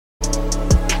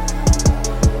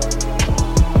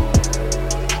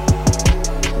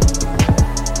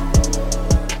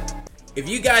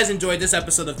you guys enjoyed this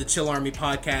episode of the Chill Army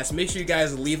podcast, make sure you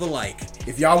guys leave a like.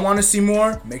 If y'all want to see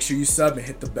more, make sure you sub and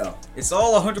hit the bell. It's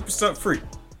all 100% free.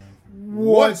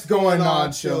 What's going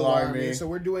on, Chill Army? So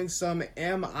we're doing some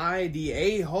Am I the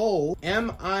A-hole?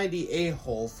 Am I the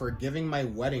A-hole for giving my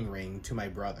wedding ring to my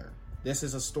brother? This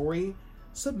is a story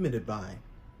submitted by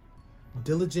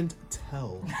Diligent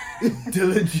Tell.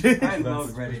 Diligent. I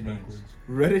love Reddit names.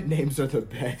 Reddit names are the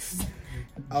best.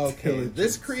 Okay,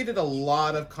 this created a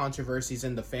lot of controversies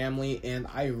in the family, and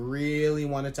I really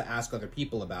wanted to ask other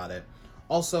people about it.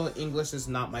 Also, English is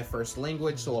not my first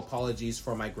language, so apologies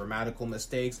for my grammatical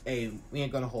mistakes. Hey, we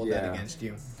ain't gonna hold that against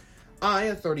you. I,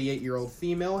 a 38-year-old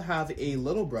female, have a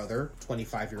little brother,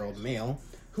 25-year-old male,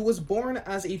 who was born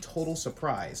as a total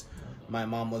surprise. My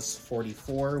mom was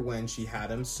 44 when she had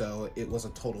him, so it was a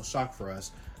total shock for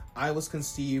us. I was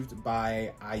conceived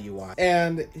by IUI,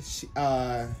 and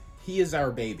he is our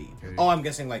baby. Okay. Oh, I'm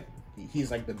guessing like he's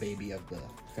like the baby of the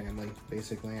family,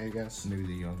 basically, I guess. Maybe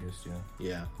the youngest,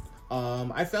 yeah.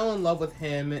 I fell in love with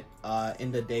him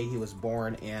in the day he was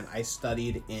born, and I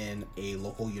studied in a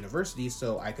local university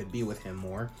so I could be with him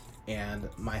more. And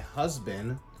my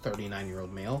husband,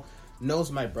 39-year-old male,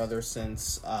 knows my brother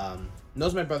since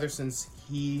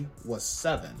he was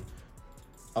 7.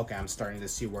 Okay, I'm starting to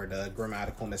see where the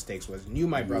grammatical mistakes was. Knew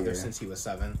my brother since he was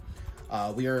 7.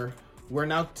 We're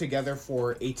now together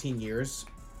for 18 years,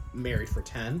 married for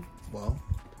 10. Well,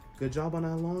 good job on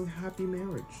a long, happy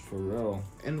marriage. For real.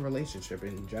 And relationship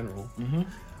in general.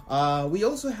 Mm-hmm. We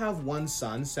also have one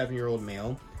son, 7-year-old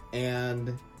male,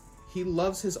 and he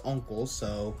loves his uncle,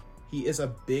 so he is a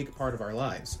big part of our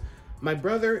lives. My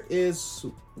brother was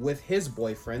with his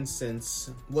boyfriend since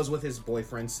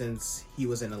he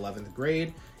was in 11th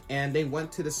grade, and they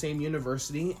went to the same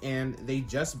university, and they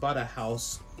just bought a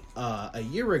house a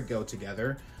year ago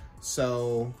together,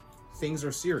 so things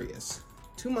are serious.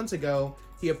 2 months ago,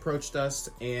 he approached us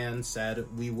and said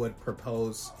he would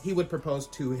propose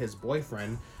to his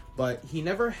boyfriend, but he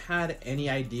never had any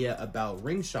idea about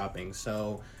ring shopping,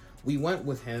 so we went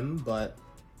with him, but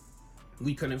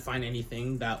we couldn't find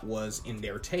anything that was in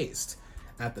their taste.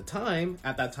 At that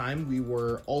time, we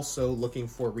were also looking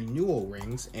for renewal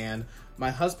rings, and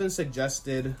my husband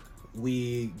suggested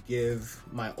we give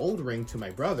my old ring to my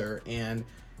brother, and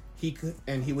he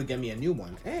would get me a new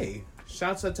one. Hey,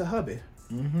 shouts out to hubby.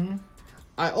 Mm-hmm.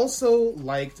 I also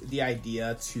liked the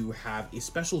idea to have a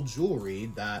special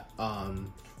jewelry that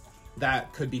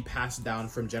could be passed down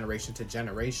from generation to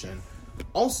generation.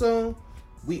 Also,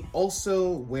 we also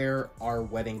wear our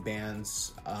wedding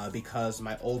bands because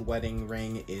my old wedding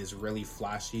ring is really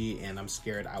flashy and I'm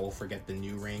scared I will forget the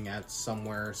new ring at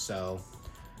somewhere, so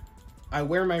I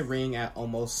wear my ring at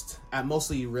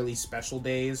mostly really special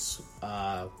days,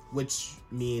 which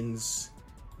means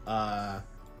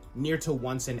near to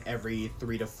once in every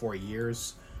 3 to 4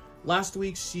 years. Last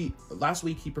week he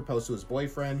proposed to his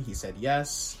boyfriend. He said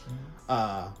yes,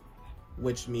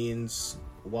 which means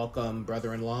welcome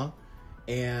brother-in-law,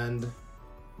 and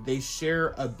they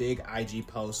share a big IG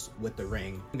post with the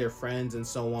ring. They're friends and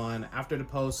so on. After the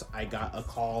post, I got a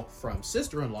call from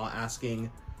sister-in-law asking,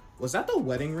 was that the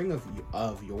wedding ring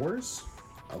of yours?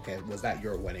 Okay, was that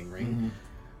your wedding ring?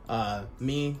 Mm-hmm.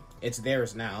 Me, it's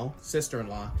theirs now.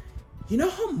 Sister-in-law, you know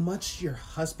how much your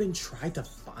husband tried to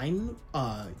find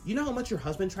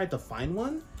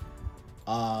one?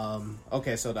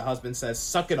 Okay, so the husband says,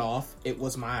 suck it off, it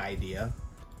was my idea.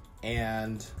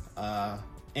 And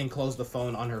closed the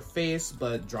phone on her face,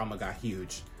 but drama got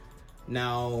huge.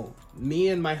 Now, me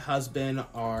and my husband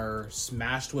are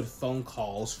smashed with phone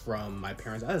calls from my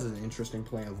parents. That is an interesting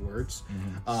play of words.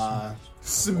 Mm-hmm.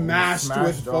 Smashed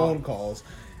with phone calls.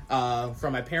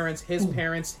 From my parents,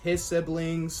 his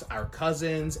siblings, our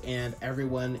cousins, and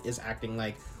everyone is acting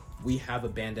like we have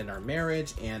abandoned our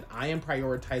marriage, and I am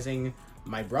prioritizing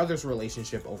my brother's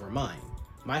relationship over mine.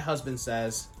 My husband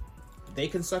says they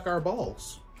can suck our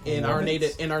balls in our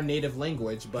native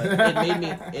language, but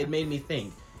it made me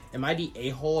think, am I the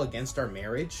a-hole against our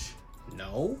marriage?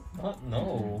 No.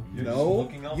 No. You're no. Just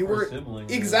looking out for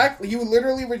siblings. Exactly. You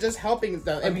literally were just helping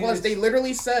them. And plus, they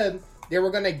literally said they were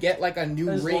going to get like a new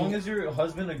ring. As long as your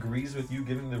husband agrees with you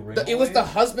giving the ring It was the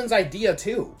husband's idea,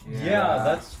 too. Yeah,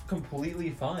 that's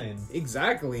completely fine.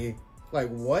 Exactly. Like,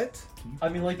 what? I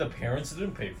mean, like, the parents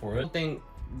didn't pay for it. I don't think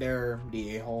they're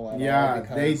the a-hole at all. Yeah,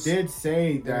 they did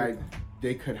say that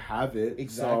they could have it.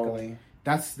 Exactly.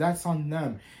 So that's on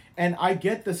them. And I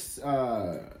get this,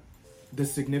 the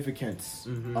significance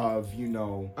of, you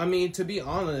know. I mean, to be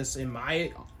honest, in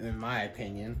my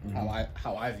opinion,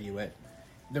 how I view it,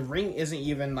 the ring isn't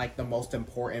even like the most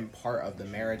important part of the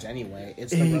marriage anyway.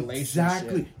 It's the relationship.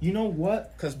 Exactly. You know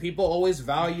what? Because people always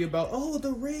value about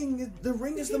the ring. The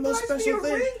ring is the most special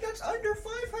thing. Ring that's under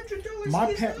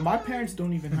 $500. My parents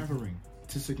don't even have a ring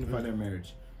to signify their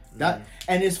marriage. That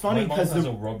and it's funny My mom because has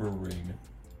a rubber ring.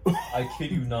 I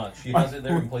kid you not. She has it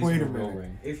there in place Wait of a a real minute.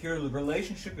 ring. If your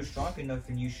relationship is strong enough,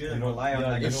 then you shouldn't You don't- rely on yeah,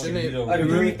 that. you It don't shouldn't. need a It,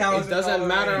 ring. it doesn't $3,000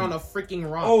 matter ring. on a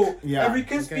freaking rock. Oh, Yeah. every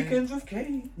kiss Okay. begins with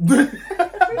K.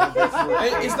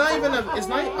 It's not even. It's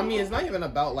not. I mean, it's not even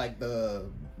about like the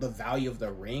value of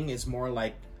the ring. It's more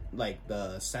like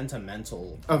the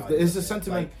sentimental. value it's a of it.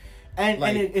 sentiment, Like-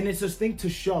 and it's this thing to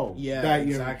show Yeah, that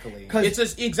you're exactly. 'cause- It's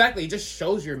just exactly. It just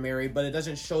shows you're married, but it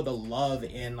doesn't show the love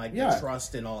and like Yeah. the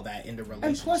trust and all that in the relationship.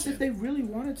 And plus, if they really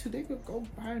wanted to, they could go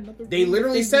buy another. They ring.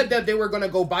 literally If said that they were gonna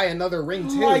go buy another ring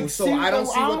too. Like, So I don't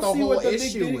see what the whole big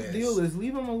issue is. deal is.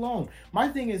 Leave them alone. My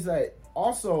thing is that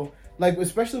also, like,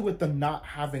 especially with the not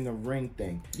having a ring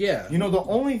thing. Yeah. You know, the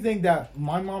only thing that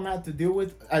my mom had to deal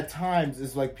with at times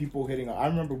is like people hitting her. I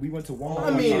remember we went to Walmart. I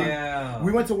mean, yeah.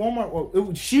 We went to Walmart.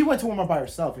 Well, she went to Walmart by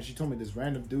herself, and she told me this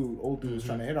random old dude, was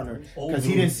trying to hit on her Old because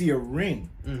he dude. didn't see a ring.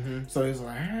 Mm-hmm. So he was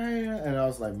like, hey, and I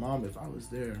was like, Mom, if I was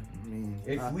there, I mean,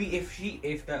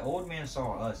 If that old man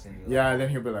saw us, and yeah, then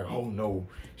he'll be like, oh no,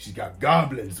 she's got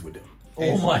goblins with him.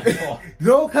 Oh my god.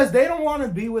 No, because they don't want to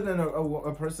be with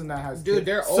a person that has. Dude,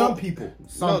 they're some old. people.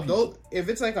 No, those, if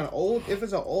it's an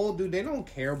old dude, they don't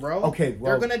care, bro. Okay,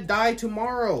 well, they're gonna die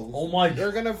tomorrow. Oh my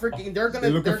They're gonna freaking. They're gonna.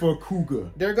 they're looking for a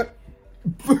cougar. They're gonna.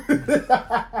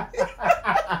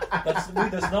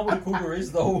 That's not what a cougar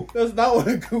is though. That's not what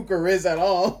a cougar is at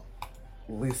all.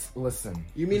 Listen.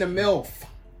 You mean a milf?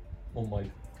 Oh my.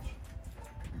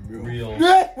 Real.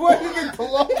 What is it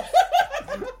close?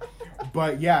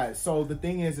 But yeah, so the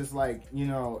thing is like, you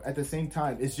know, at the same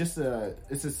time, it's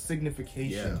a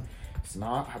signification. Yeah. It's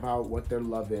not about what their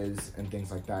love is and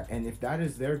things like that. And if that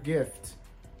is their gift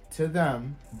to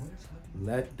them,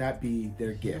 let that be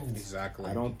their gift. Exactly.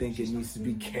 I don't think it needs to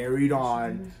be carried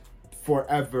on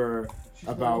forever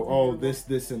about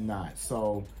this and that.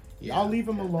 So Yeah. I'll leave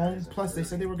them alone. Plus, they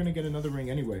said they were going to get another ring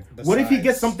anyway. What if he Besides-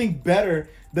 gets something better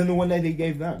than the one that they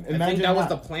gave them? I think that was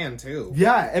the plan too.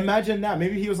 Yeah, imagine that.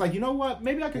 Maybe he was like, you know what?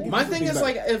 Maybe I could. Give My you thing is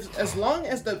something like, better. as long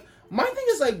as my thing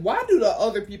is like, why do the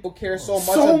other people care so much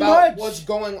So about much. what's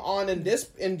going on in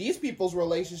these people's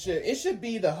relationship? It should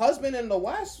be the husband and the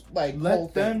wife, like whole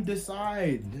Let them thing.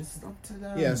 decide. It's up to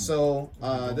them. Yeah. So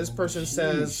this person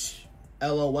says, Sheesh.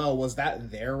 "LOL, was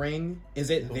that their ring? Is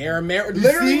it their marriage? You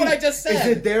Literally see? what I just said.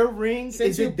 Is it their ring? Since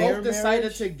is you it their both decided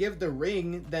marriage? to give the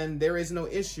ring, then there is no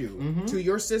issue. Mhm. To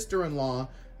your sister-in-law,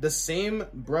 the same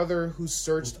brother who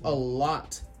searched a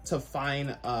lot to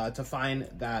find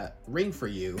that ring for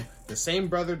you, the same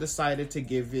brother decided to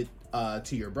give it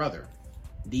to your brother.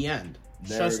 The end.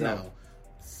 There Just we go. now.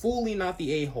 Fully not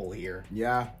the a-hole here.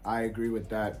 Yeah, I agree with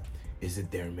that. Is it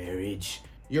their marriage?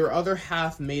 Your other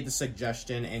half made the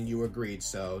suggestion and you agreed,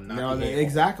 so not No, the a-hole.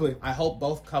 exactly. I hope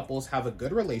both couples have a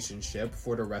good relationship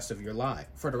for the rest of their lives.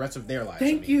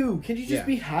 Thank you. Can you just Yeah.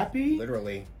 be happy?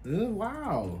 Literally.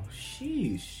 Wow.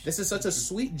 Sheesh. This is such a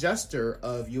sweet gesture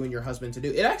of you and your husband to do.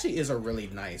 It actually is a really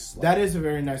nice. That is a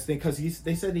very nice thing because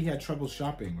they said he had trouble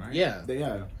shopping, right? Yeah.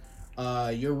 Yeah.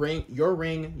 Your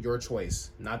ring, your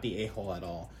choice, not the a-hole at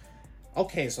all.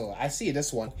 Okay, so I see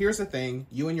this one. Here's the thing.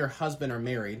 You and your husband are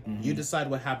married. Mm-hmm. You decide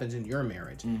what happens in your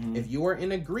marriage. If you are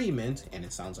in agreement, and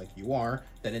it sounds like you are,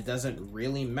 then it doesn't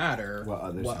really matter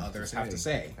What others have to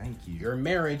say. Thank you. Your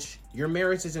marriage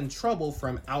is in trouble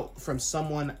from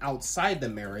someone outside the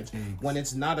marriage when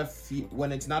it's not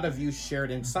a view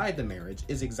shared inside the marriage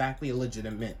is exactly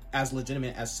legitimate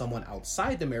as someone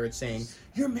outside the marriage saying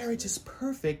your marriage is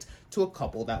perfect to a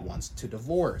couple that wants to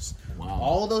divorce. Wow.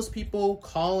 All those people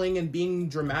calling and being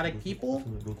dramatic people,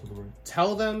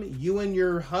 tell them you and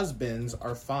your husbands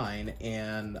are fine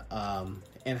and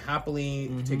happily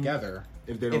together.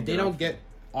 If they don't get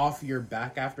off your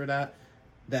back after that,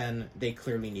 then they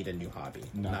clearly need a new hobby,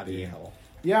 not a hole.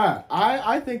 Yeah,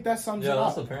 I think that sums Yeah, it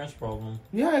that's up. the parents' problem.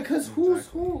 Yeah, because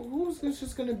who's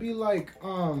just gonna be like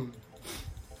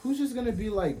who's just gonna be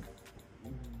like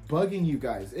bugging you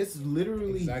guys? It's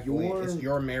literally It's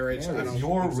your marriage. I marriage. don't, It's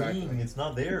your exactly. ring. It's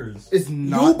not theirs. It's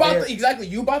not You bought there.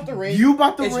 you bought the ring. You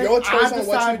bought the it's ring. your choice I on what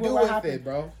decide you do what with happens. it,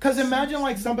 bro. Because imagine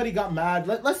like somebody got mad.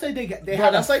 Let's say they Bro,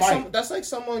 had that's a like fight. that's like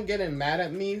someone getting mad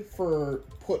at me for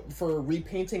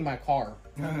repainting my car.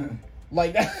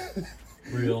 Like that.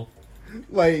 Real.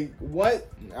 Like what?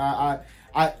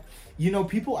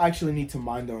 People actually need to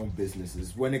mind their own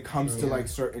businesses when it comes to like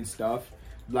certain stuff.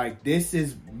 Like this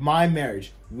is my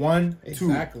marriage. 1, 2.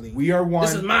 Exactly. We are one.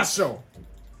 This is my show.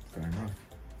 Fair enough.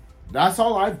 That's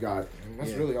all I've got.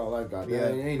 That's Yeah. really all I've got. Yeah,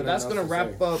 There ain't but that's nothing gonna else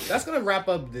to wrap say. up. That's gonna wrap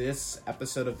up this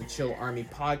episode of the Chill Army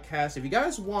podcast. If you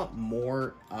guys want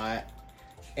more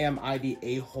Am I the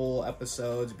A-hole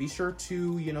episodes, be sure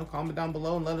to comment down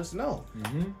below and let us know.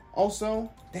 Mm-hmm. Also,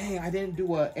 dang, I didn't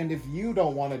do and if you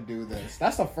don't want to do this,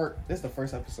 this is the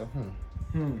first episode.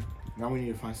 Now we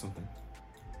need to find something.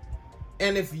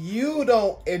 And if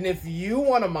you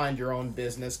want to mind your own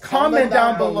business, Comment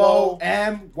down below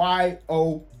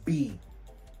MYOB.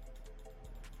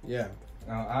 Yeah.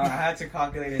 I had to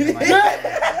calculate it in my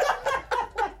head.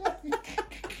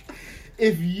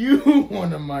 If you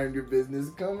want to mind your business,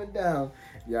 comment down.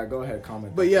 Yeah, go ahead,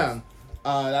 comment. But yeah,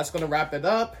 that's going to wrap it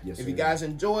up. Yes, if sir. you guys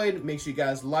enjoyed, make sure you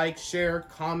guys like, share,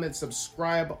 comment,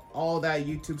 subscribe, all that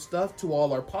YouTube stuff. To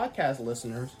all our podcast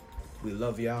listeners, we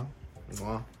love y'all.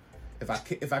 Mwah.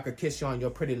 If I could kiss you on your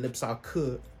pretty lips, I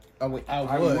could. Oh, wait,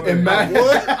 I would. would. Imagine.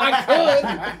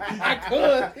 I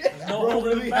could. No Bro holding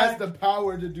really back. has the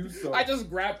power to do so. I just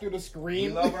grabbed through the We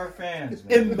screen. love our fans,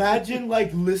 man. Imagine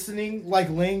listening,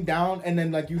 laying down, and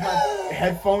then you have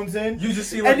headphones in. You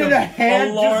just see And then a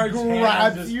hand large just hand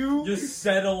grabs just, you. just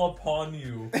settle upon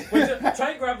you. Wait, try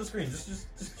and grab the screen. Just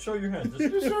show your hand.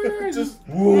 Just show your hand. Just-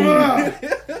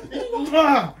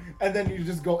 And then you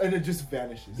just go, and it just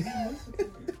vanishes.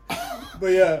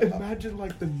 But yeah, Imagine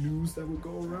the news that would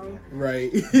go around.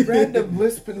 right. Random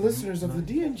listeners of the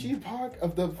DNG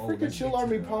of the freaking Chill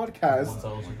Army podcast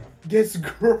gets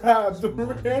grabbed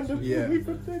randomly Yeah.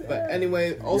 from thin But air.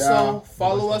 anyway, also Yeah.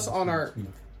 follow us on our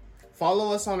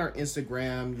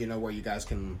Instagram. Where you guys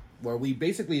where we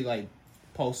basically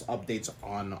post updates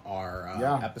on our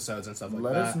Yeah. episodes and stuff like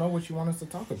Let that. us know what you want us to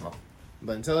talk about.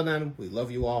 But until then, we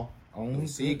love you all. Only We'll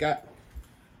see you guys.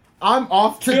 I'm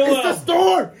off to Kill it's the him.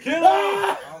 storm. Kill him!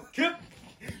 Ah!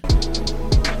 Kill.